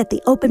stand at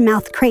the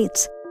open-mouthed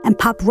crates and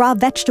pop raw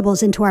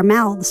vegetables into our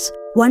mouths,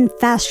 one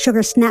fast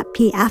sugar snap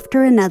pea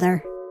after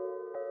another.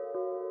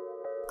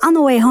 On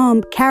the way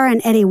home, Kara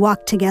and Eddie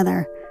walk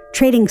together,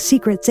 trading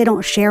secrets they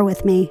don't share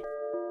with me.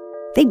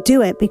 They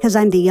do it because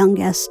I'm the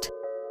youngest.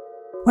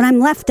 When I'm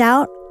left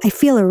out, I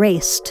feel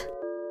erased.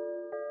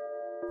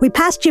 We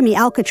pass Jimmy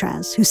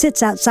Alcatraz, who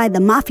sits outside the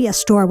Mafia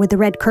store with the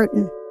red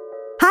curtain.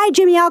 "Hi,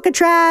 Jimmy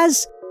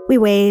Alcatraz!" We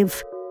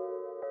wave.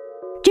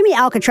 Jimmy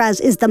Alcatraz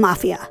is the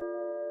Mafia.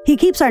 He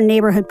keeps our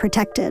neighborhood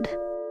protected.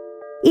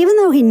 Even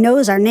though he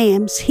knows our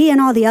names, he and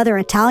all the other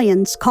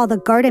Italians call the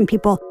garden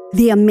people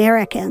the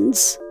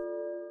Americans.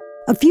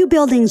 A few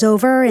buildings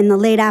over in the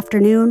late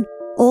afternoon,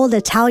 old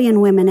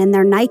Italian women in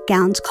their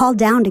nightgowns call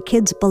down to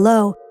kids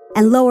below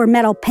and lower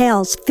metal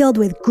pails filled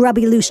with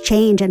grubby loose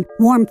change and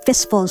warm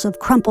fistfuls of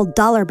crumpled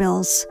dollar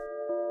bills.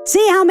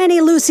 "See how many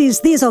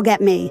Lucy's these'll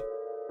get me."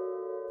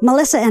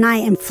 Melissa and I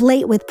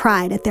inflate with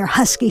pride at their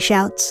husky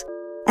shouts,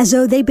 as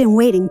though they've been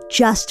waiting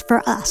just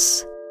for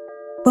us.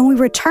 When we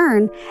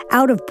return,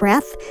 out of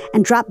breath,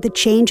 and drop the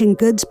change and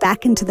goods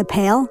back into the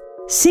pail,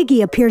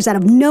 Siggy appears out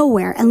of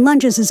nowhere and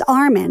lunges his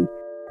arm in,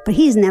 but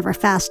he's never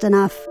fast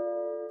enough.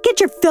 "Get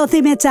your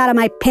filthy mitts out of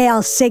my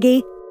pail,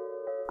 Siggy!"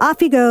 Off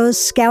he goes,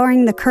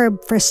 scouring the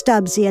curb for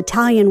stubs the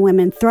Italian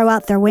women throw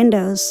out their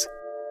windows.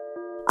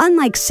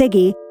 Unlike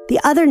Siggy,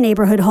 the other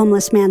neighborhood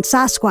homeless man,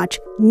 Sasquatch,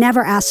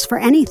 never asks for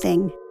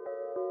anything.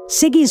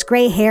 Siggy's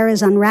gray hair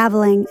is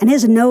unraveling, and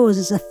his nose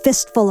is a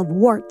fistful of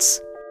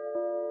warts.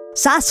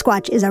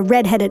 Sasquatch is a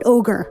red-headed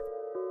ogre,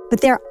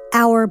 but they're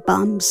our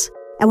bums,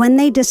 and when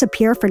they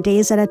disappear for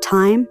days at a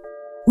time,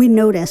 we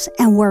notice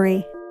and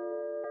worry.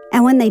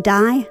 And when they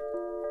die,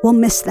 we'll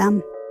miss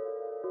them.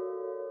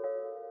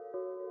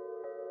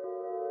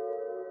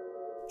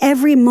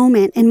 Every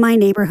moment in my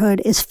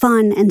neighborhood is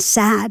fun and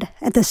sad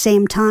at the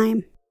same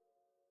time.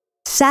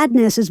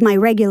 Sadness is my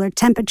regular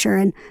temperature,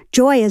 and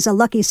joy is a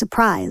lucky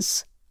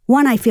surprise,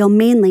 one I feel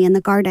mainly in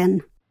the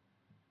garden.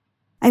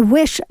 I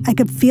wish I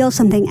could feel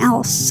something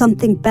else,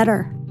 something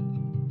better.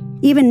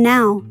 Even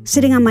now,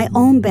 sitting on my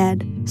own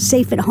bed,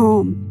 safe at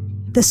home,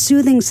 the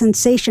soothing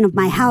sensation of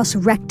my house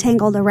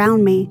rectangled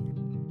around me,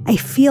 I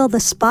feel the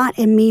spot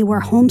in me where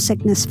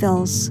homesickness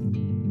fills.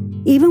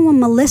 Even when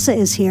Melissa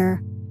is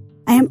here,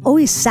 I am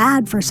always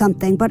sad for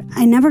something, but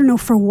I never know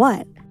for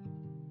what.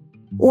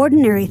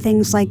 Ordinary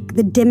things like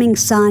the dimming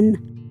sun,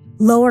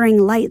 lowering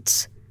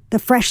lights, the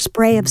fresh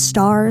spray of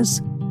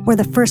stars, or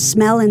the first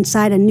smell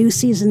inside a new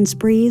season's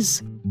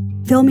breeze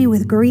fill me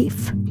with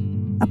grief,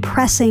 a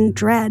pressing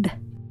dread.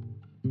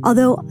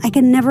 Although I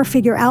can never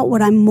figure out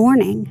what I'm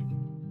mourning.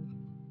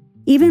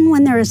 Even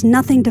when there is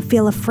nothing to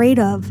feel afraid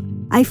of,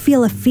 I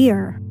feel a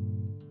fear,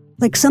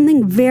 like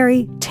something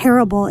very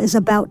terrible is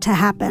about to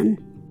happen.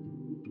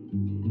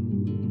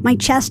 My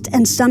chest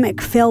and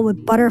stomach fill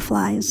with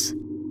butterflies.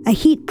 A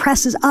heat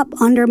presses up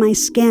under my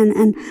skin,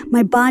 and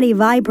my body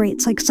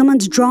vibrates like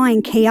someone's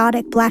drawing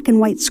chaotic black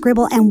and white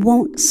scribble and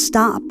won't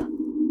stop.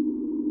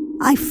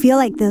 I feel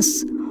like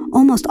this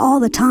almost all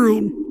the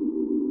time.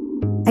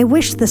 I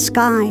wish the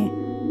sky,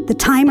 the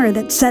timer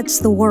that sets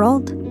the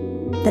world,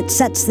 that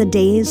sets the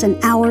days and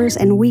hours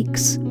and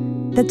weeks,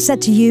 that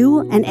sets you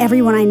and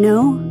everyone I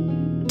know,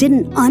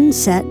 didn't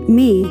unset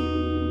me.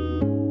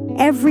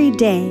 Every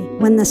day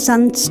when the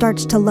sun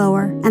starts to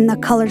lower and the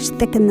colors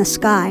thicken the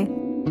sky,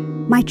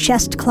 my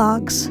chest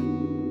clogs.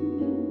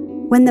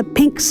 When the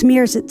pink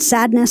smears its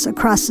sadness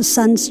across the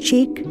sun's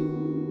cheek,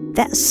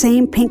 that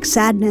same pink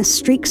sadness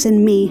streaks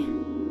in me.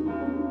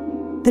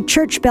 The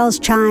church bells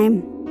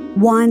chime,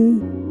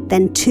 1,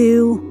 then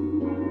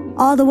 2,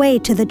 all the way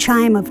to the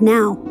chime of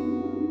now.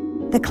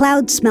 The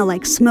clouds smell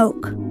like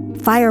smoke,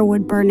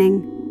 firewood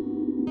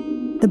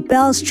burning. The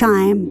bells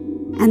chime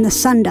and the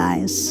sun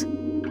dies.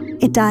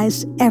 It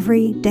dies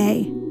every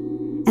day,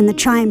 and the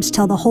chimes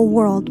tell the whole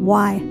world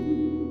why.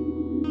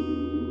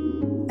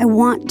 I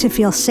want to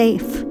feel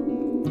safe,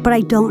 but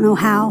I don't know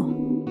how.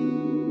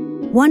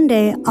 One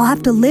day, I'll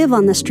have to live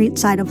on the street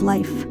side of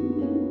life.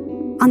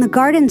 On the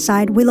garden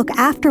side, we look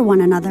after one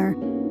another,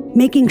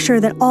 making sure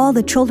that all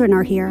the children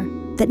are here,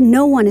 that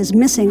no one is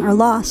missing or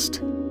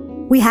lost.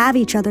 We have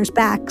each other's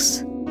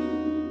backs.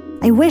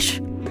 I wish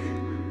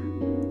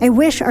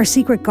our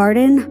secret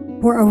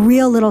garden were a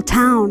real little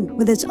town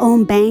with its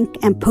own bank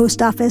and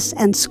post office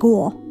and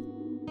school.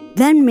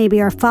 Then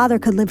maybe our father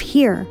could live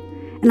here,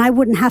 and I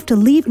wouldn't have to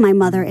leave my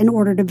mother in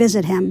order to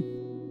visit him,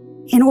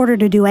 in order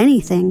to do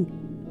anything.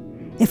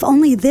 If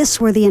only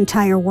this were the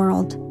entire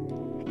world.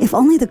 If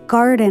only the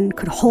garden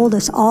could hold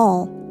us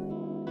all.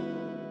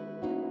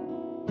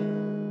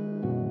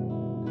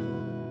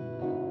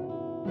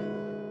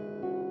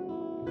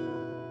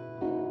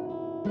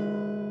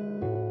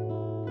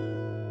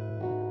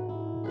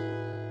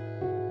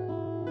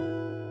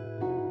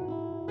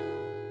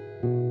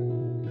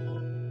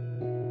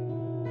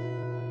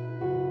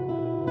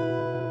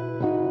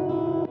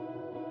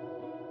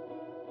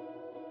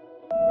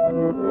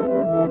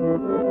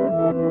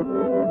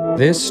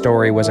 This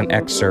story was an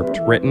excerpt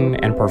written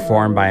and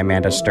performed by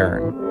Amanda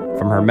Stern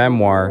from her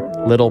memoir,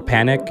 Little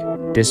Panic: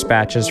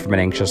 Dispatches from an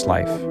Anxious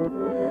Life.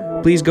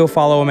 Please go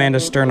follow Amanda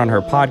Stern on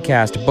her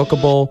podcast,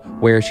 Bookable,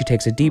 where she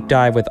takes a deep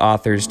dive with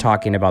authors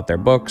talking about their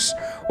books,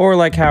 or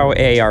like how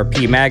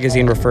AARP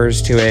magazine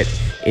refers to it,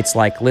 it's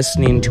like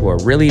listening to a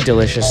really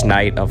delicious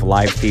night of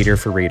live theater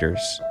for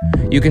readers.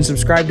 You can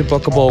subscribe to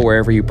Bookable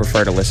wherever you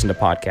prefer to listen to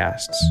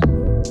podcasts.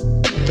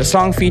 The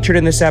song featured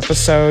in this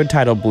episode,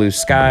 titled Blue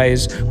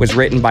Skies, was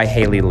written by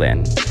Hayley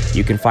Lynn.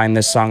 You can find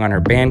this song on her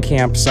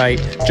Bandcamp site.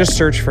 Just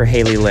search for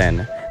Hayley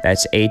Lynn.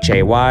 That's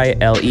Hayley,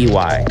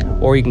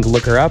 or you can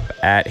look her up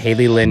at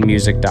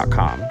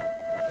HayleyLynnMusic.com.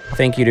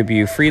 Thank you to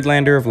Beau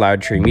Friedlander of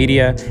Loud Tree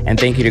Media, and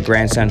thank you to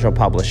Grand Central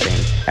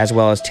Publishing, as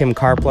well as Tim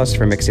Karplus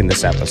for mixing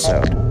this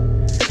episode.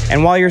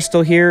 And while you're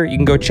still here, you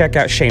can go check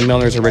out Shane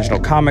Milner's original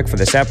comic for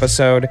this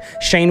episode.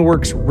 Shane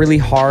works really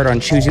hard on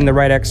choosing the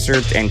right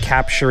excerpt and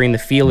capturing the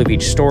feel of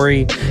each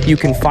story. You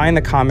can find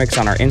the comics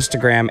on our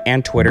Instagram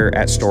and Twitter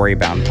at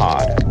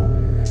StoryboundPod.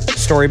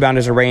 Storybound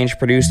is arranged,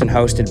 produced, and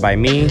hosted by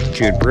me,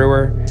 Jude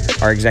Brewer.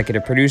 Our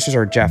executive producers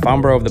are Jeff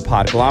Umbro of The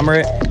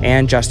Podglomerate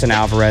and Justin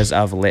Alvarez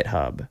of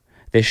LitHub.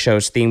 This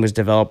show's theme was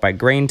developed by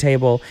Grain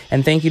Table,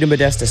 and thank you to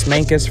Modestus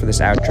Mankus for this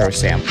outro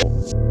sample.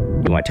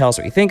 You want to tell us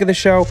what you think of the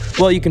show?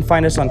 Well, you can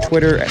find us on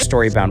Twitter at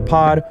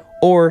StoryboundPod,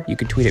 or you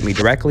can tweet at me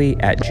directly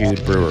at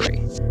Jude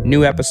Brewery.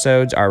 New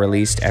episodes are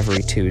released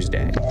every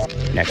Tuesday.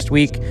 Next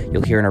week,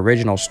 you'll hear an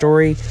original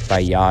story by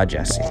Ya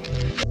Jesse.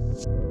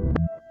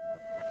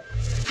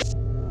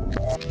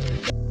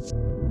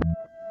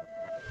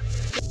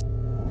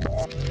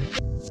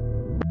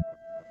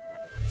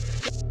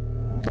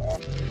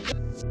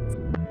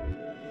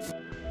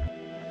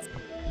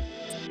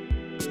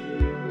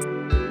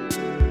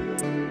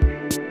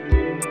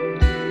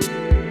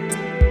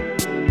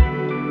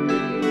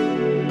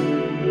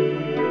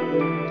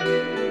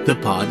 The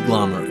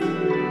Podglomerate,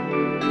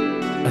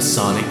 a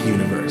sonic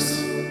universe.